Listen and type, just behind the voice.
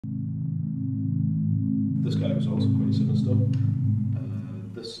this guy was also quite sinister.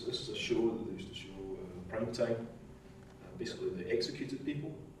 This is a show that they used to show prime time. Basically, they executed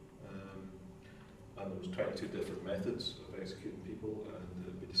people, and there was 22 different methods of executing people, and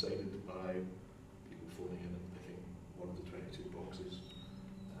it would be decided by people phoning in and picking one of the 22 boxes.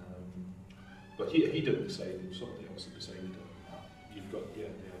 But he didn't decide; it was somebody else that decided. You've got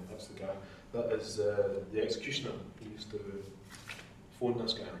that's the guy. That is the executioner. He used to phone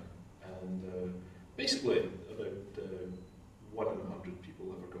this guy, and basically about 1 in 100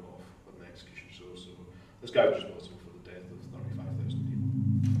 people ever got off on the execution show. So this guy was responsible